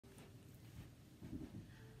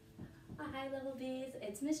Hi Level Bs,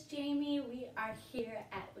 it's Miss Jamie. We are here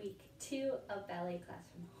at week 2 of ballet class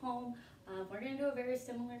from home. We're going to do a very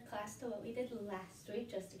similar class to what we did last week,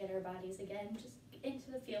 just to get our bodies again, just into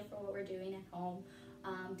the feel for what we're doing at home.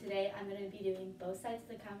 Today I'm going to be doing both sides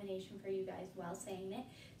of the combination for you guys while saying it,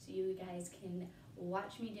 so you guys can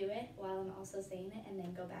watch me do it while I'm also saying it, and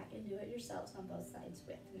then go back and do it yourselves on both sides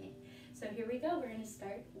with me. So here we go. We're going to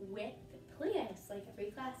start with plies, like every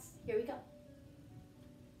class. Here we go.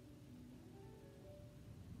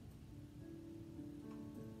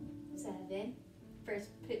 Seven. First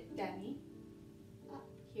put demi. Up.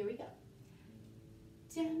 Here we go.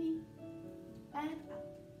 Demi. And up.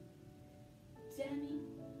 Demi.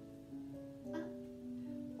 Up.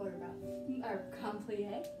 Quarter bras. Or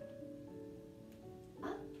complie.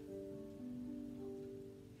 Up.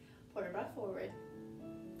 Quarter bras forward.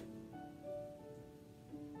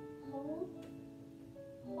 Hold.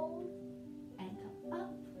 Hold. And come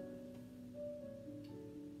up.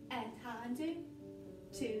 And tendu.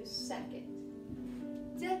 2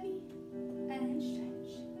 seconds. Demi and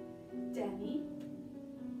stretch. Demi,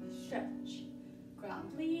 stretch.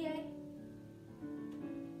 Grand plie.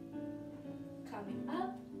 Coming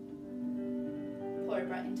up. Port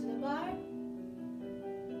bras into the bar.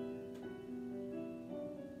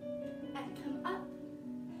 And come up.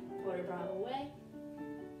 Port bras away.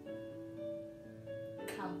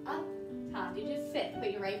 Come up. Tendu to fit.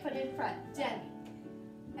 Put your right foot in front. Demi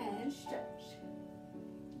and stretch.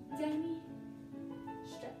 Demi,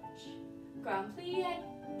 stretch, grand plie,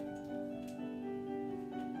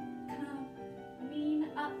 coming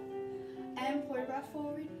up, and port bras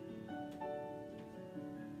forward.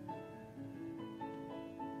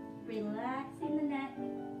 Relaxing the neck,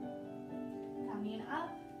 coming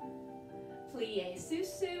up, plie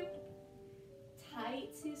susu,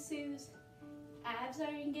 tight susus, abs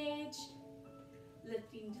are engaged,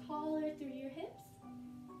 lifting taller through your hips.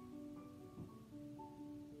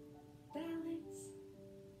 Balance,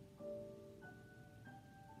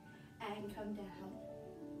 and come down.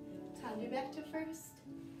 Tendu back to first,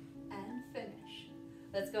 and finish.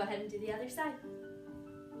 Let's go ahead and do the other side.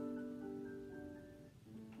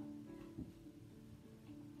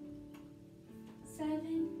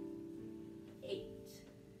 Seven, 8,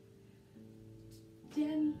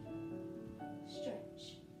 demi,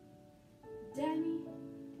 stretch, demi,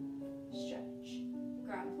 stretch,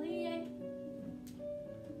 grand plie.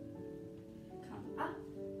 Up,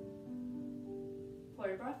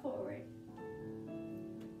 port bras forward.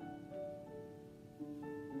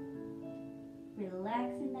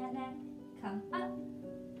 Relaxing that neck, come up.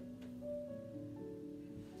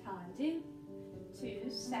 Tendu, 2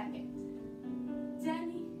 seconds.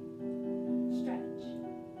 Demi, stretch.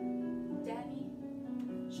 Demi,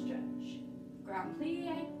 stretch. Grand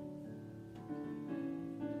plie.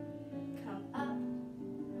 Come up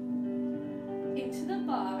into the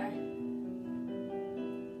bar.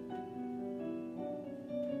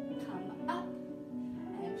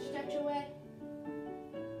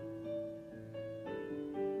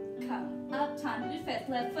 Come up, tendu to fifth,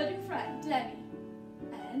 left foot in front, demi,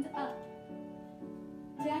 and up,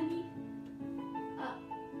 demi, up,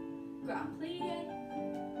 grand plie,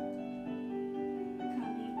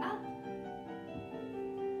 coming up,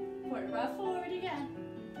 port bras forward again,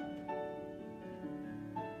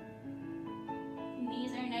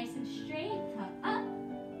 knees are nice and straight, come up,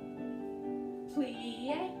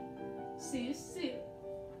 plie, susu,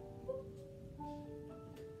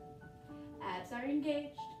 abs are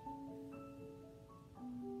engaged.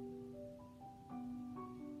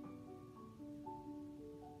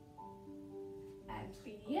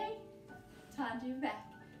 Plie, tendu back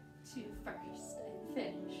to first and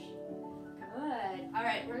finish. Good. All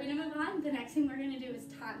right, we're gonna move on. The next thing we're gonna do is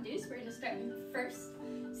tendu. So we're gonna start with first.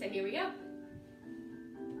 So here we go.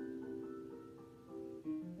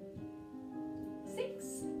 6,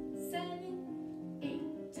 7,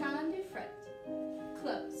 8. Tendu front.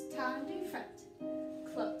 Close. Tendu front.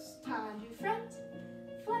 Close. Tendu front.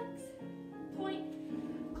 Flex. Point.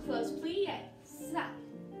 Close. Plie. Side.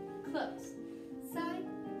 Close. Side,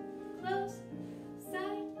 close,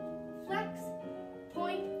 side, flex,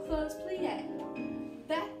 point, close, plie,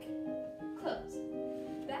 back, close,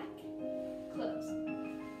 back, close,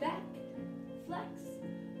 back, flex,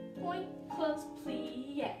 point, close,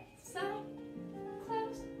 plie, side,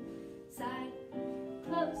 close, side,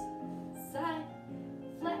 close, side,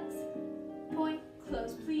 flex, point,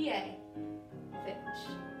 close, plie, finish.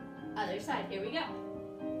 Other side, here we go.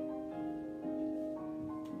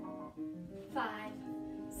 5,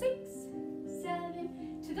 6,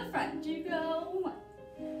 7, to the front you go, 1,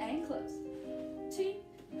 and close, 2,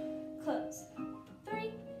 close,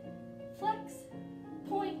 3, flex,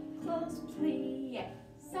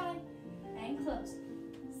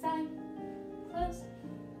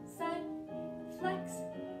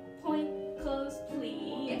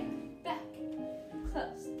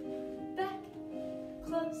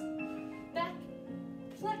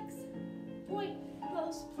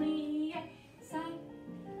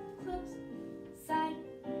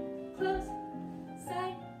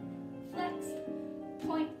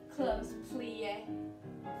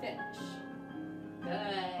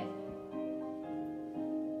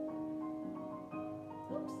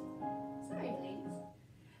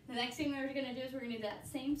 gonna do is we're gonna do that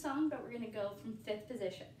same song, but we're gonna go from 5th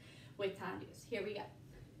position with tendus. Here we go.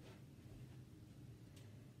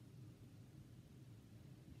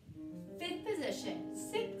 5th position,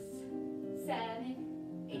 6,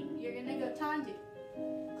 7, 8. You're gonna go tendu,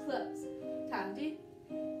 close, tendu,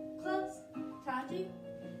 close, tendu,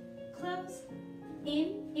 close,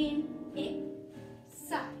 in,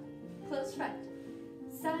 side, close front,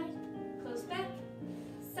 side, close back,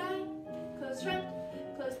 side, close front,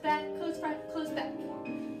 close back, close front, close back,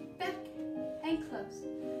 back and close,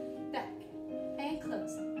 back and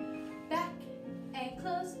close, back and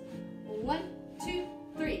close. 1, 2,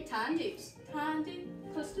 3. Tendus, tendu,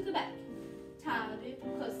 close to the back, tendu,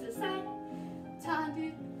 close to the side,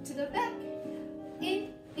 tendu to the back,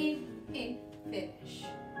 in, finish.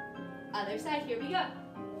 Other side, here we go.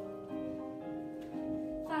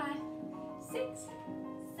 5, 6,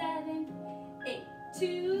 7, 8.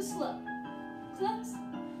 2, slow. Close,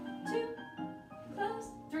 2,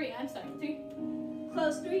 close, 3. I'm sorry, 3.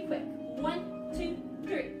 Close, 3, quick. 1, 2,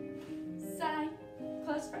 3. Side,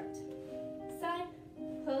 close front. Side,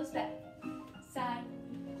 close back. Side,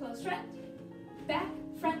 close front. Back,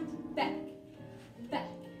 front, back. Back,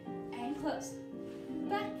 and close.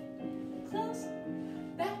 Back, close,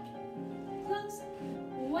 back, close.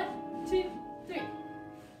 1, 2, 3.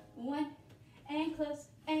 1, and close,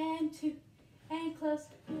 and 2, and close.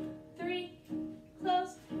 3,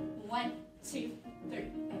 close. 1, 2, 3,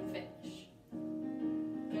 and finish.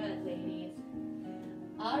 Good, ladies.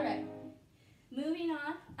 All right. Moving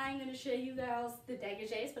on, I'm going to show you girls the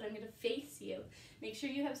dégagés, but I'm going to face you. Make sure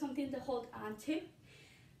you have something to hold on to,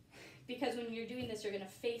 because when you're doing this, you're going to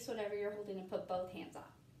face whatever you're holding and put both hands on.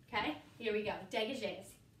 Okay? Here we go.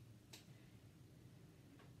 Dégagés.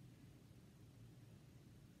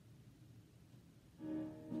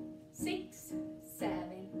 6,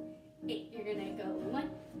 7, 8. You're going to go 1,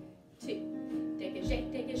 2. Dégagé,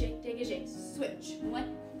 dégagé, dégagé. Switch.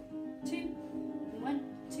 1, 2, 1,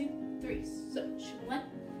 2, 3. Switch. 1,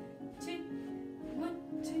 2, 1,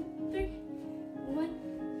 2, 3. 1,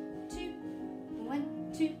 2, 1,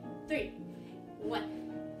 2, 3. 1,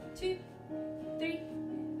 2, 3,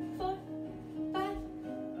 4, 5,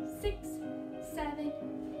 6, 7,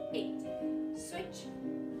 8. Switch.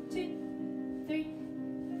 2, 3,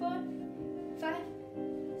 4, 5,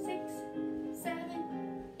 6, 7,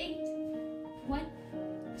 8. 1,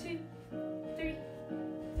 2, 3,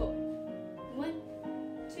 4. 1,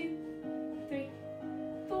 2, 3,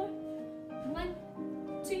 4. 1,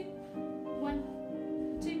 2, 1,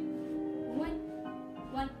 2, 1,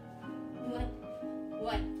 1, 1,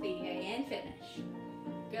 1. Plie and finish.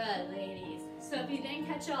 Good, ladies. So if you didn't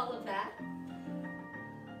catch all of that,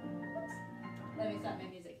 oops, let me stop my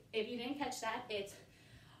music. If you didn't catch that, it's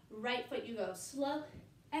right foot you go slow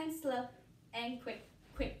and quick,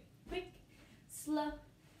 quick, quick, slow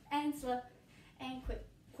and quick,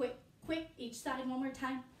 quick, quick. Each side one more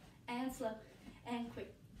time, and slow and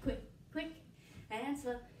quick, quick, quick, and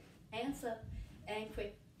slow and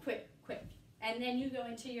quick, quick, quick. And then you go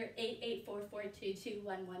into your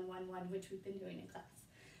 8-8-4-4-2-2-1-1-1-1, which we've been doing in class.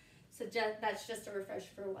 So that's just a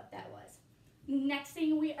refresher for what that was. Next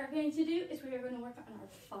thing we are going to do is we are going to work on our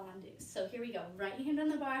fondus. So here we go. Right hand on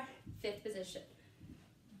the bar, 5th position.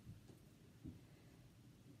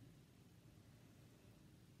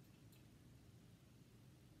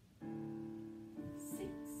 6,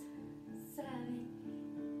 7,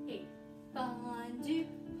 8. Fondue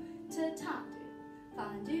to tendu.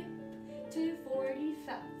 Fondue to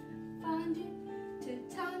 45. Fondue to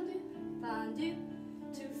tendu. Fondue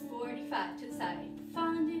to 45. To the side.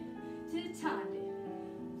 Fondue to tendu.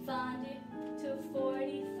 Fondue to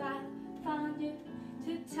 45. Fondue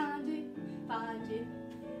to tendu. Fondue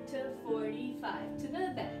to 45. To the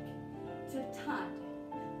back. To tendu.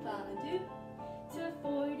 Fondue to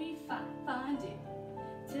 45. Fondue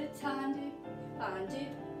to tendu. Fondue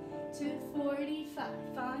to 45.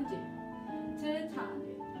 Fondue to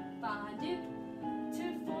tendu. Fondue to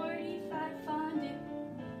 45. Fondue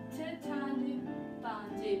to tendu.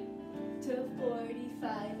 Fondue to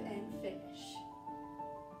 45 and finish.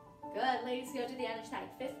 Good, ladies, go to the other side.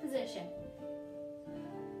 5th position.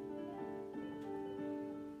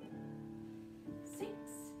 6,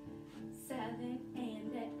 7,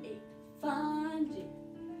 and 8. Fondue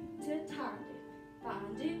to tendu.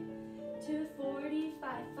 Fondue to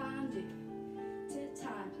 45. Fondue to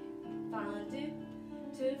tendu. Fondue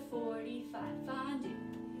to 45. Fondue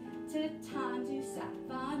to tendu side.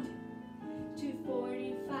 Fondue to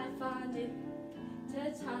 45. Fondue to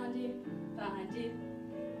tendu. Fondue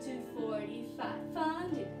to 45.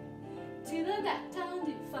 Fondue to the back.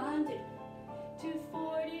 Tendu. Fondue to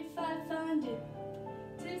 45. Fondue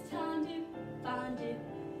Détendu, fendu,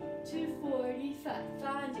 245,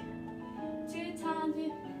 fendu. Détendu,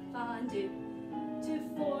 fendu,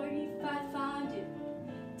 245, fendu.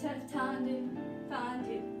 Détendu,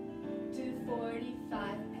 fendu,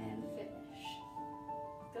 245, and finish.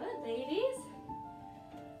 Good, ladies.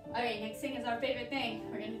 All right, next thing is our favorite thing.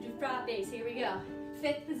 We're gonna do frappes. Here we go.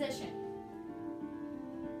 5th position.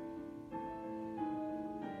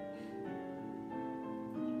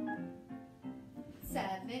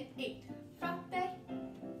 7, 8. Frappe,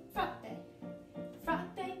 frappe,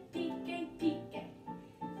 frappe, pique, pique.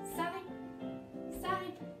 Side,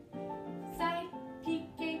 side, side,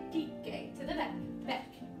 pique, pique. To the back, back,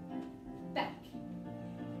 back,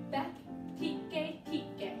 back, pique,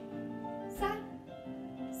 pique. Side,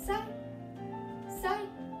 side, side,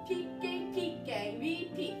 pique, pique.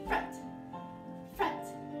 Repeat. Front, front,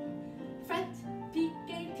 front, pique,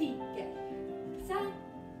 pique. Side,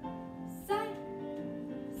 side,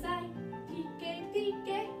 side, pique,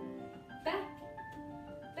 pique. Back,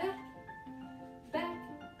 back, back,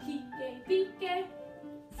 pique, pique.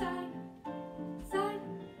 Side, side,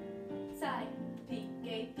 side,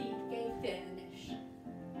 pique, pique. Finish.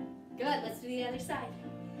 Good, let's do the other side.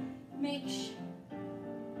 Make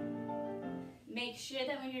sure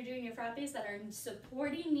that when you're doing your frappes that are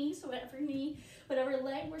supporting knee, so whatever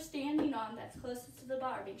leg we're standing on that's closest to the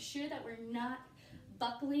bar, make sure that we're not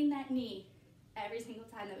buckling that knee every single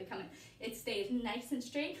time that we come in. It stays nice and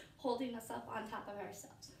straight, holding us up on top of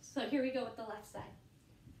ourselves. So here we go with the left side.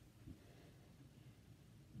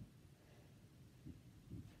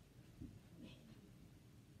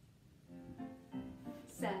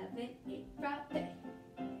 7, 8, frappe,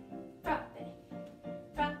 frappe,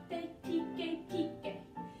 frappe, pique, pique.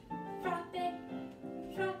 Frappe,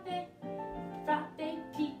 frappe, frappe,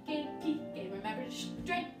 pique, pique. Remember to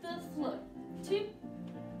strike the floor. 2,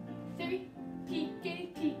 3,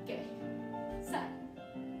 pique, pique. Side,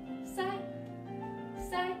 side,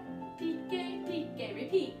 side, pique, pique.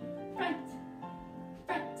 Repeat. Front,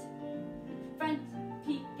 front, front,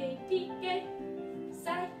 pique, pique.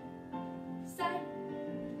 Side, side,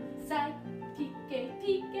 side, pique,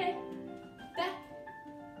 pique. Back,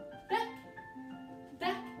 back,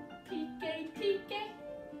 back, pique, pique.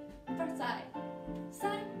 Front side,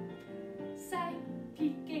 side, side,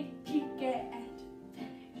 pique, pique, and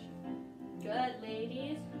finish. Good,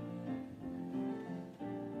 ladies.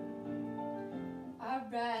 All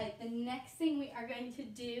right, the next thing we are going to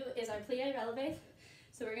do is our plie releves.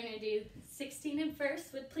 So we're going to do 16 in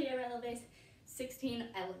first with plie releves, 16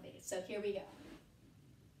 elevates. So here we go.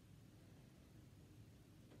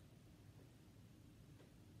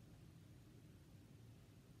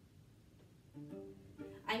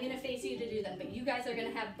 I'm going to face you to do them, but you guys are going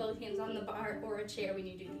to have both hands on the bar or a chair when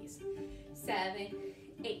you do these. 7,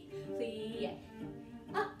 8, plie,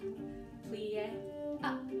 up, plie,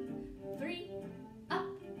 up, 3, up,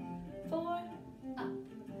 4, up,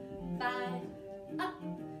 5, up,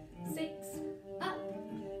 6, up,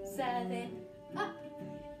 7, up,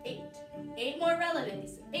 8. 8 more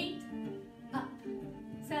releves. 8, up,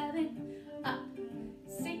 7, up,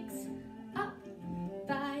 6, up,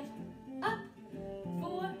 5, up,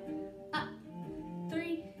 4, up,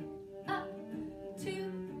 3, up,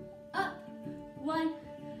 2, up, 1,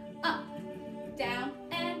 up, down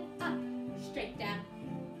and up, straight down,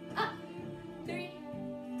 up, 3,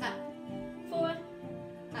 up, 4,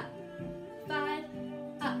 up, 5,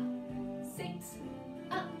 up, 6,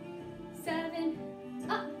 up, 7,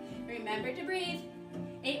 up. Remember to breathe.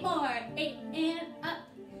 8 more. 8 and up,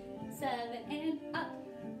 7 and up,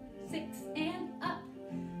 6 and up,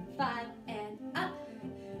 5 and up,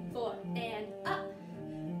 4 and up,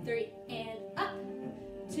 3 and up,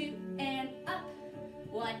 2 and up,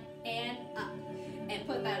 1 and up. And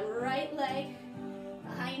put that right leg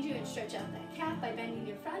behind you and stretch out that calf by bending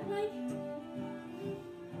your front leg.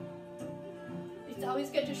 It's always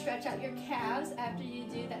good to stretch out your calves after you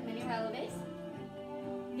do that mini releves.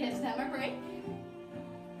 Gives them a break.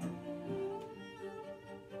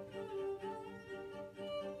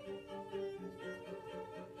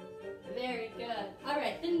 Very good. All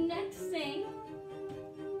right, the next thing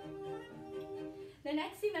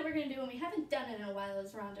that we're going to do, and we haven't done it in a while,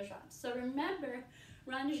 is rond de jambe. So remember,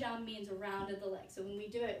 rond de jambe means round of the leg. So when we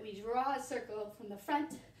do it, we draw a circle from the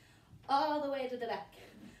front all the way to the back.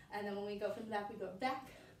 And then when we go from the back, we go back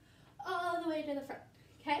all the way to the front.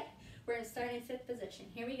 Okay? We're going to start in 5th position.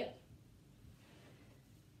 Here we go.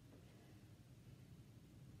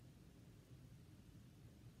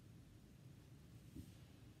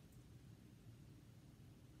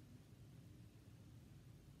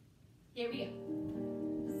 Here we go.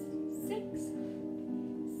 6,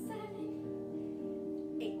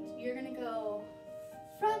 7,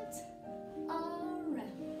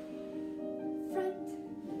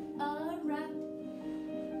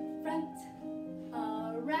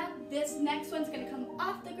 next one's gonna come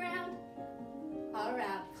off the ground,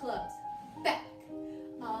 around, close, back,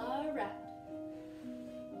 around,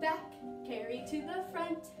 back, carry to the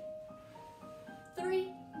front,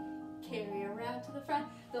 3, carry around to the front.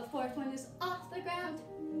 The fourth one is off the ground,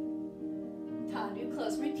 tendu,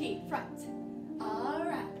 close, repeat, front,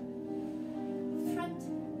 around, front,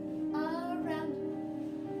 around,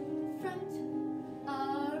 front,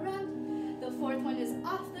 around. The fourth one is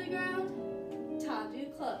off the ground, tendu,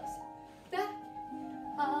 close, back,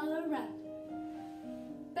 around,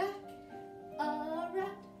 back,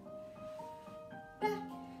 around, back,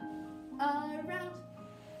 around,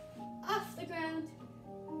 off the ground,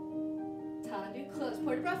 tendu, close,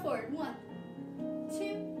 porte bras forward, 1,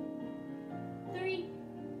 2, 3,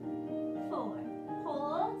 4,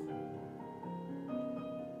 hold,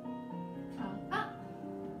 come up,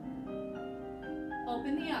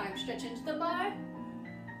 open the arms, stretch into the bar,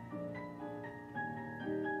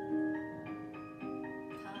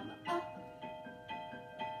 come up,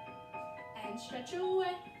 and stretch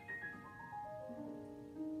away,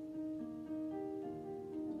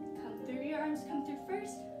 come through your arms, come through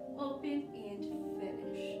first, open and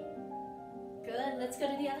finish. Good, let's go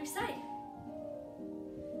to the other side.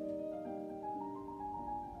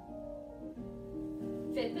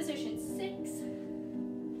 Fifth position, 6,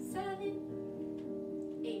 7,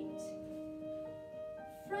 8,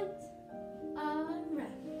 front,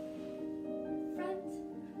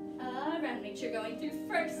 around, make sure going through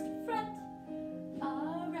first, front,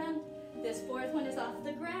 around. This fourth one is off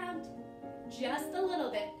the ground, just a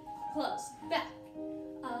little bit, close, back,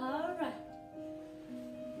 around,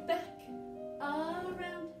 back,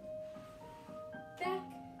 around, back,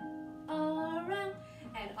 around,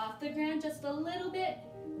 and off the ground just a little bit,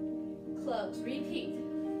 close, repeat,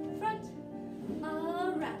 front,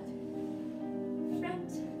 around,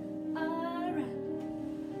 front, around,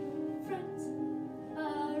 front,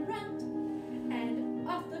 around, and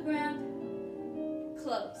off the ground,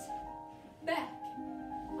 close, back,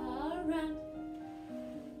 around,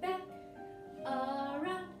 back,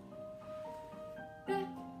 around, back,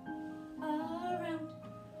 around,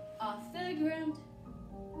 off the ground,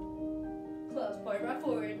 close, porte bras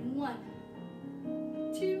forward, 1,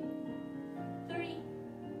 2, 3,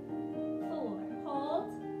 4, hold,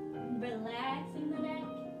 relaxing the neck,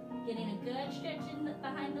 getting a good stretch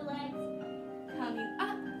behind the legs, coming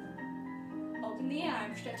up, open the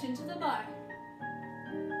arms, stretch into the bar,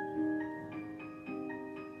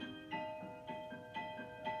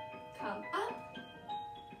 come up,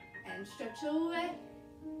 and stretch away,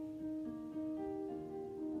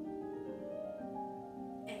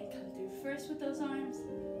 and come through first with those arms,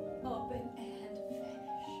 open and finish.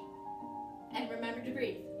 And remember to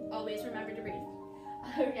breathe, always remember to breathe.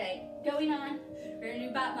 Okay, going on, we're gonna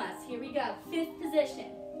do batmas, here we go, 5th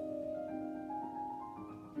position.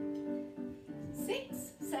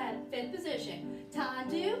 6, 7, 5th position,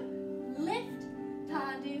 tendu, lift,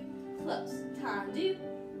 tendu, close, tendu,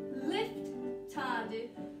 lift, tendu,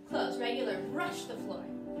 close, regular, brush the floor,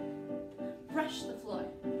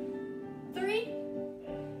 3,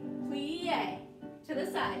 plie, to the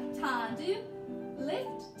side, tendu,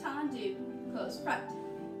 lift, tendu, close, front,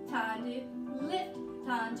 tendu, lift,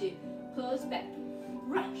 tendu, close, back,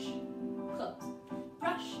 brush,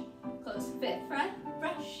 close, 5th, front,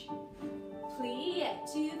 brush, plie,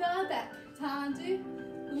 to the back, tendu,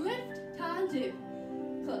 lift, tendu,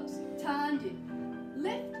 close, tendu,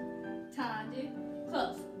 lift, tendu,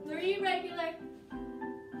 close, 3 regular,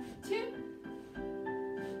 2,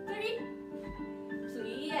 3,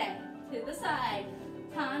 plie, to the side,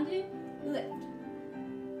 tendu, lift,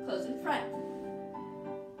 close in front,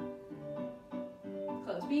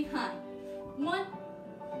 close behind, 1,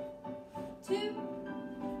 2,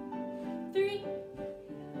 3,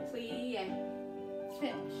 plie,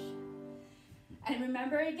 finish. And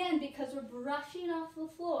remember again, because we're brushing off the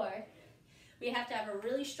floor, we have to have a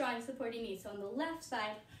really strong supporting knee. So on the left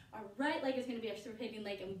side, our right leg is going to be our supporting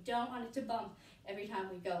leg, and we don't want it to bump every time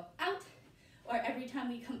we go out or every time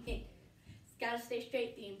we come in. It's got to stay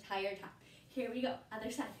straight the entire time. Here we go,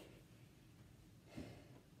 other side.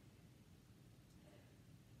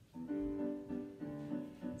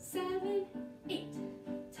 7, 8,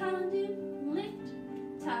 tendu, lift,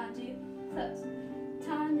 tendu, close,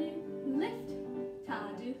 tendu, lift,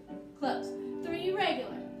 tendu, close, 3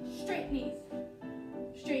 regular, straight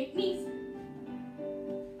knees,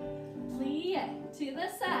 plie, to the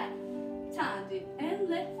side, tendu, and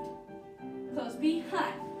lift, close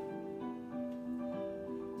behind,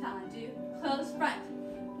 tendu, close front,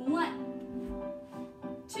 1,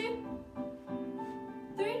 2,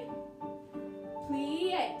 3,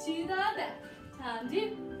 plie, to the back, tendu,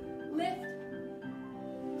 lift,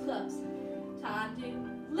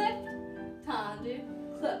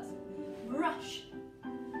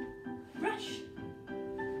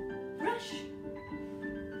 push,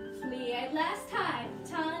 plie, last time,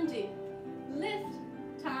 tendu, lift,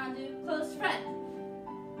 tendu, close front,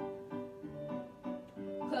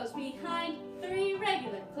 close behind, 3,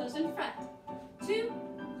 regular, close in front, 2,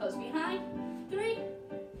 close behind, 3,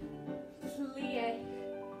 plie,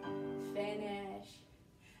 finish,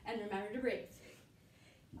 and remember to breathe.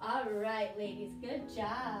 All right, ladies, good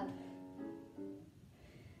job.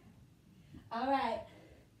 All right,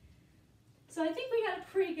 so I think we got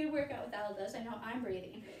a pretty good workout with all of those. I know I'm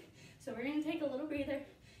breathing. So we're gonna take a little breather,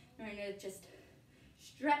 and we're gonna just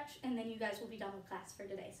stretch, and then you guys will be done with class for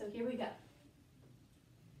today. So here we go.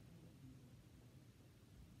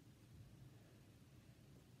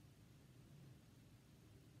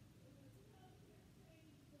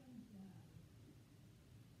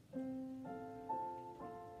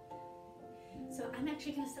 So I'm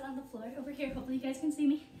actually gonna sit on the floor over here. Hopefully you guys can see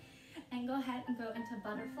me. And go ahead and go into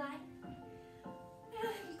butterfly.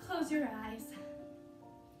 And close your eyes.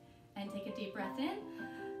 And take a deep breath in.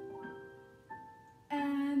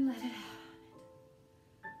 And let it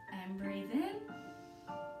out. And breathe in.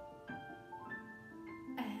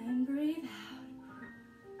 And breathe out.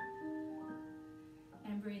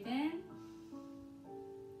 And breathe in.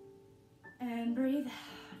 And breathe out.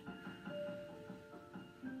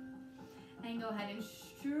 And go ahead and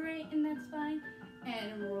straighten that spine.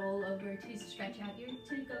 And roll over to stretch out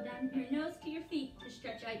to go down your nose to your feet to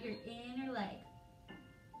stretch out your inner leg.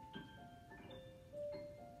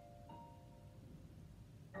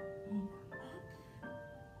 And go up.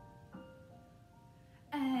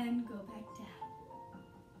 And go back down.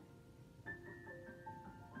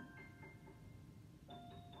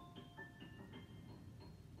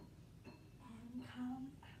 And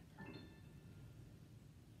come up.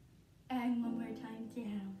 And one more time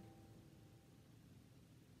down.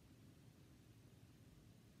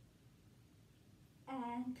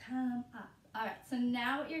 And come up. All right, so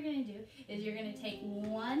now what you're gonna do is you're gonna take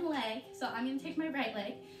one leg. So I'm gonna take my right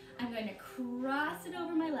leg. I'm going to cross it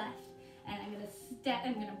over my left, and I'm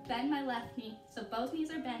gonna bend my left knee. So both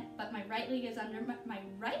knees are bent, but my right leg is my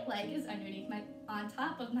right leg is underneath on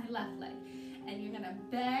top of my left leg. And you're gonna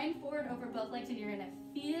bend forward over both legs, and you're gonna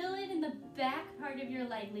feel it in the back part of your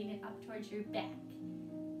leg, leaning up towards your back.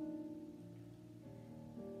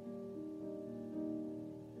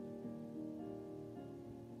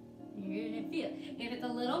 You're gonna feel it. If it's a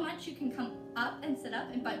little much, you can come up and sit up,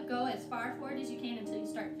 but go as far forward as you can until you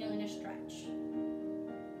start feeling a stretch.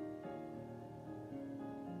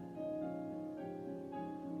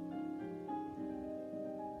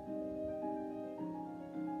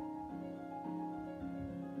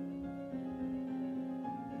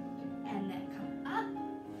 And then come up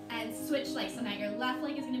and switch legs. So now your left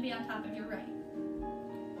leg is gonna be on top of your right.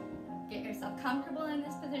 Get yourself comfortable in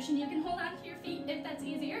this position. You can hold on to your feet if that's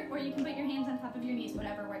easier, or you can put your hands on top of your knees,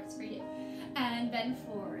 whatever works for you. And bend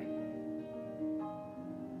forward.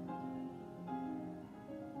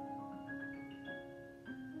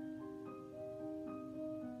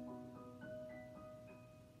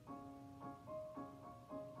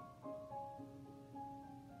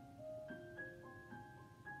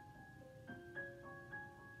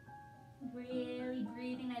 Really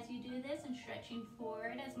breathing as you do this and stretching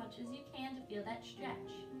forward as much as you can to feel that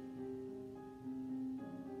stretch.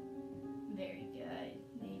 Very good,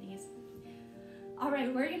 ladies. All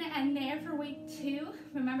right, we're gonna end there for week 2.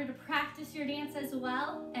 Remember to practice your dance as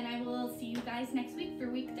well, and I will see you guys next week for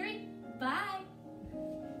week 3. Bye.